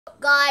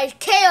guys,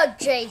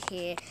 KRJ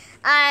here,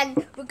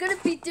 and we're gonna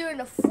be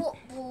doing a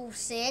football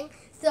thing.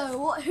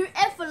 So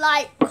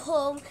whoever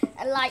come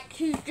and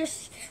who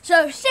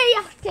so say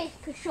you have to take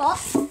a shot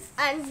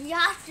and you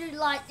have to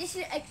this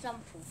is an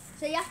example.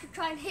 So you have to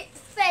try and hit the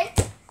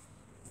fence,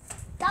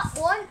 that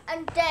one,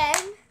 and then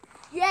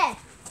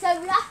so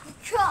we have to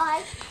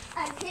try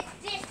and hit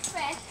this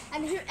fence,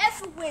 and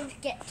whoever wins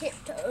get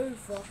tipped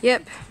over.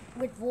 Yep.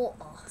 With water.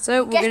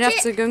 So we're gonna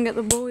have to go and get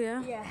the ball,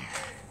 yeah? Yeah.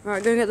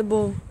 Alright, go and get the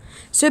ball.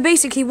 So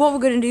basically what we're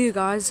gonna do,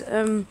 guys,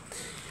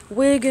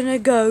 we're gonna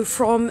go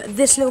from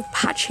this little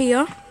patch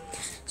here.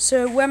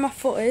 So where my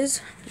foot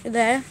is,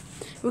 there,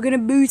 we're gonna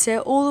boot it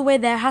all the way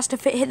there, has to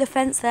hit the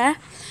fence there.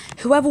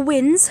 Whoever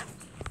wins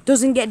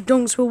doesn't get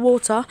dunked with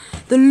water.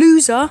 The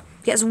loser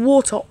gets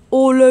water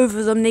all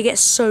over them, they get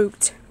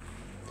soaked.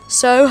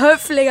 So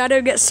hopefully I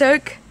don't get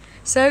soaked.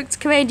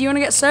 Come here, do you wanna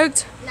get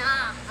soaked?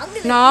 Nah,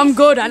 I'm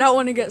good, I don't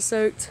wanna get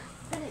soaked.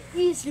 I'm gonna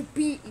easily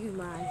beat you,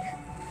 man.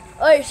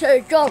 Alright, so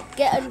John,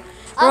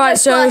 Alright,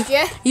 so first,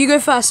 yeah? you go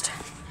first.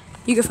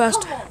 You go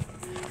first. Come on.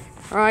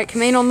 Alright,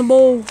 come in on the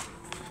ball.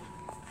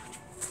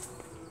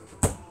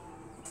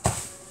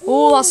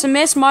 Oh, that's a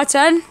miss, my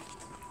turn.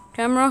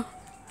 Camera.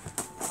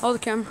 Hold the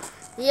camera.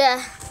 Yeah.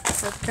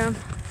 Hold the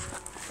camera.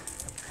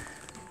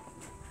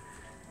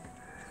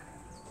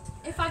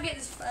 If I get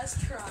this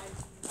first try,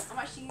 I'm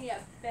actually gonna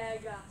get a bare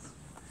gas.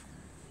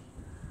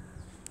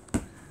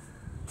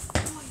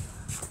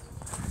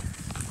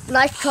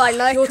 Nice try,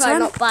 Your turn.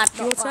 not bad,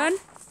 not Your bad. turn.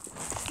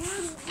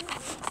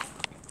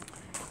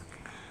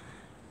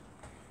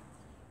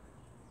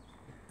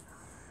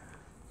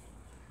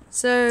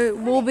 So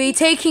we'll be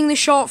taking the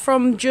shot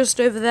from just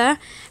over there,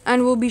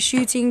 and we'll be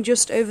shooting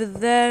just over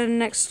there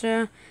next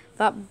to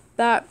that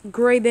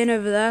grey bin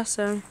over there.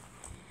 So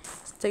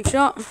let's take a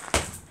shot.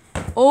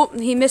 Oh,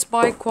 he missed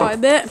by quite a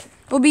bit.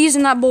 We'll be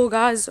using that ball,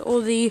 guys, or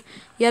the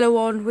yellow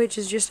one, which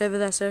is just over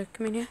there. So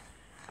come in here.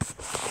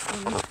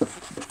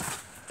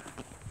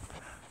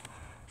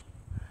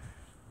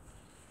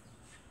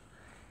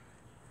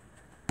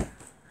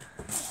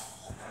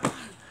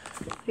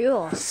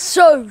 You're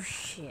so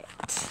shit.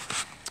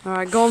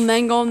 Alright, go on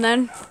then, go on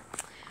then.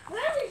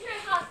 Let me show you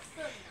how it's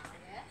done now,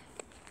 yeah?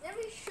 Let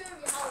me show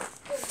you how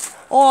it's done.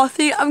 Oh, I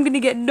think I'm gonna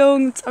get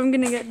dunked. I'm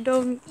gonna get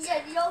dunked.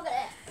 Yeah, you're gonna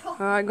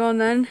proper. Alright, go on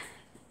then.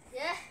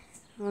 Yeah?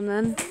 Go on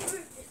then.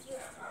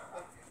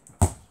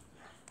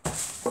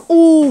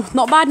 Oh,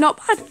 not bad, not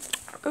bad.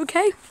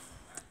 Okay.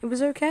 It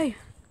was okay.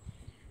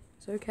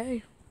 It's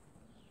okay.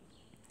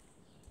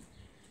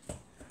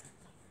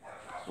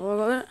 Oh, I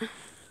got it.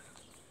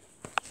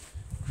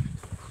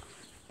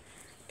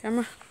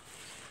 Camera.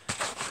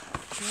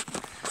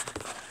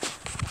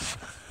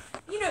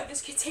 You know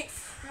this could take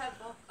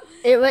forever.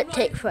 It won't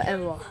take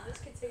forever. This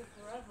could take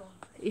forever.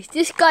 Is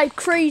this guy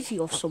crazy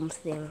or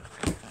something?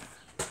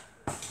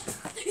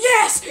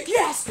 Yes!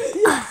 Yes!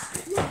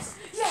 Yes! Yes!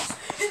 Yes!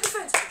 Hit the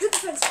fence! Hit the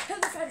fence!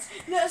 Hit the fence!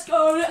 Let's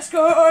go! Let's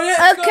go!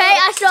 Let's go! Okay,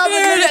 I still have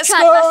another chance.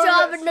 I still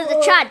have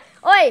another chance.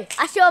 Oi,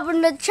 I still have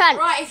another chance.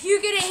 Right, if you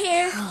get it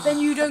here, then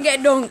you don't get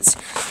dunked.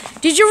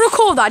 Did you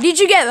record that? Did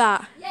you get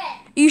that? Yeah.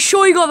 Are you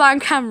sure you got that on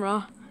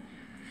camera?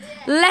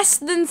 Yeah. Less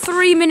than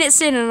 3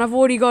 minutes in and I've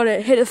already got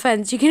it. Hit the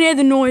fence. You can hear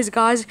the noise,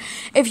 guys.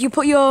 If you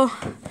put your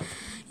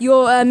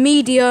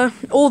media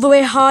all the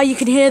way high, you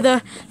can hear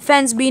the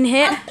fence being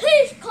hit. And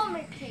please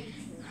comment.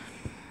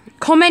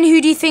 Comment who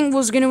do you think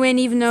was going to win,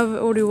 even though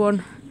I've already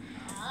won.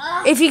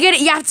 If you get it,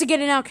 you have to get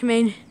it now, come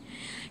in.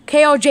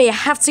 KRJ, you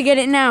have to get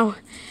it now.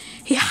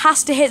 He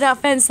has to hit that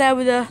fence there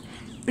with a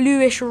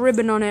bluish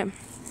ribbon on it.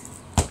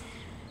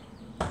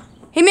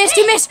 He missed,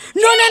 he missed.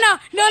 No.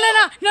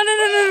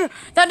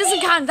 That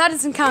doesn't count, that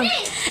doesn't count.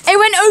 It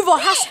went over.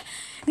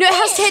 No, it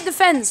has to hit the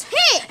fence.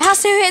 It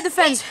has to hit the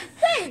fence.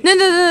 No,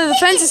 the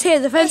fence is here,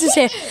 the fence is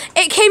here.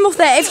 It came off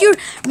there. If you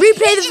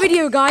replay the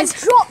video, guys.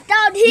 Drop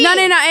down here. No,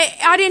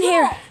 I didn't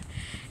hear.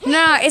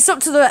 No, it's up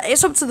to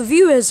the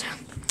viewers.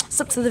 It's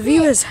up to the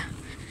viewers.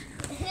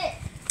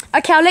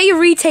 Okay, I'll let you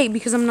retake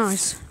because I'm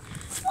nice.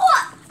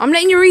 What? I'm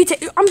letting you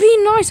retake. I'm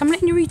being nice. I'm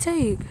letting you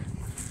retake.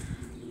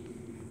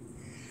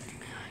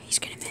 He's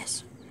gonna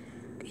miss.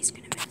 He's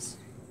gonna miss.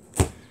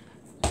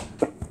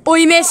 Oh,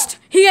 he missed.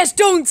 He gets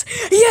dunked.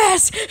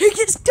 Yes, he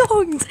gets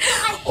dunked.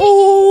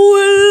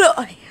 Oh,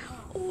 look.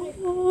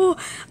 Oh,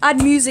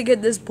 add music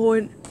at this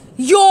point.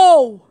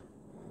 Yo,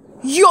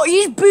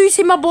 he's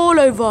booting my ball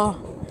over.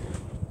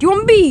 Do you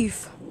want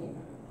beef?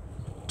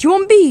 Do you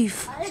want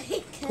beef?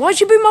 Why'd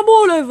you boot my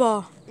ball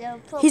over?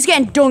 He's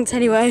getting dunked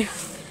anyway.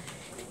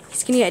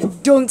 He's gonna get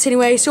dunked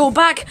anyway. So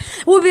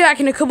we'll be back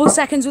in a couple of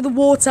seconds with the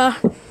water.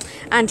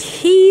 And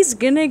he's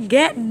gonna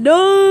get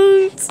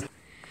dunked.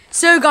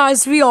 So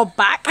guys, we are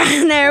back.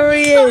 And there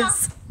he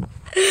is.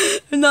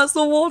 And that's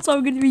the water.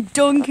 I'm gonna be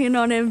dunking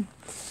on him.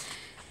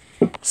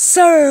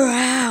 So,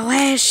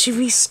 where should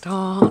we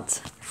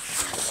start?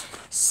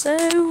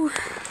 So,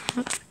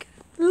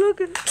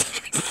 look at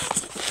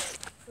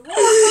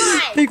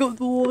pick up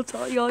the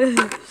water. Yeah.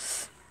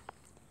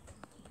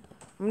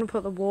 I'm gonna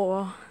put the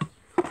water.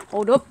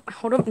 Hold up.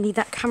 I need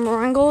that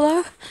camera angle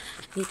though.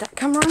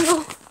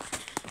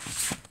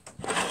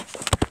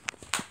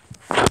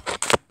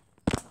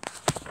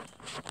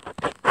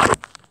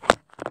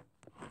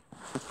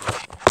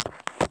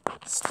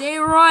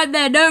 right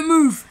there. Don't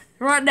move.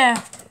 Right there.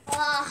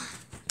 Right.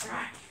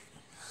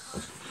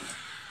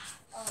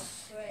 Oh,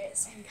 great.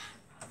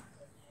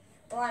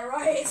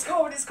 Right. It's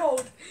cold.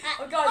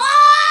 Oh, guys.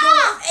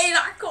 Hey,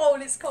 that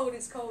cold. It's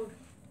cold.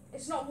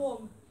 It's not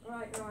warm.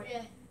 Right.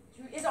 Yeah.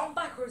 Is it on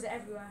back or is it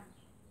everywhere?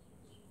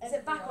 Is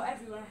it back or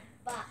everywhere?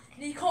 Back.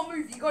 No, you can't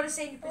move. You got to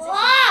stay in your position.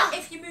 Ah!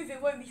 If you move,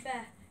 it won't be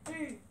fair.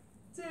 3,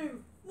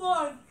 2,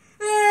 1.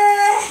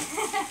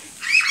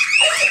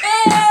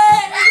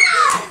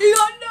 You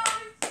got nose.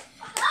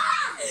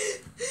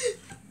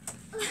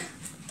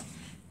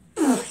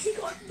 You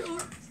got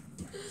nose.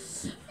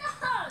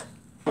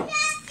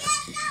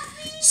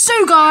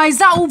 So guys,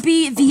 that will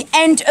be the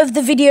end of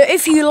the video.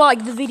 If you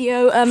like the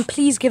video,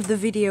 please give the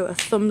video a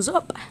thumbs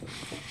up.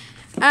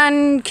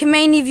 And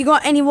Kimani, have you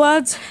got any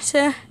words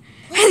to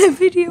end the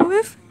video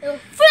with?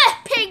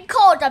 Flipping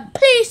cold, and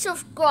please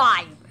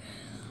subscribe.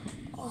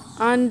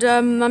 And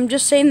I'm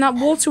just saying that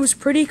water was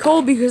pretty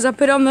cold because I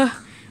put it on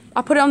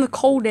the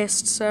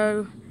coldest.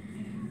 So,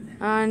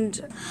 and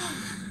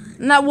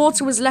that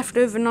water was left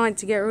overnight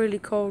to get really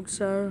cold.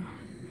 So,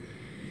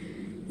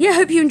 yeah,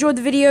 hope you enjoyed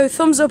the video.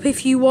 Thumbs up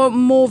if you want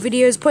more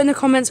videos. Put in the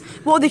comments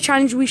what other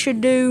challenge we should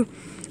do.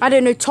 I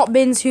don't know, top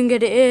bins, who can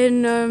get it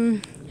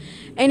in.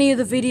 Any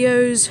other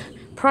videos,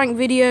 prank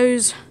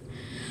videos.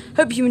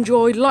 Hope you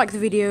enjoyed. Like the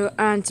video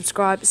and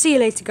subscribe. See you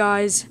later,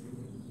 guys.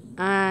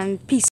 And peace.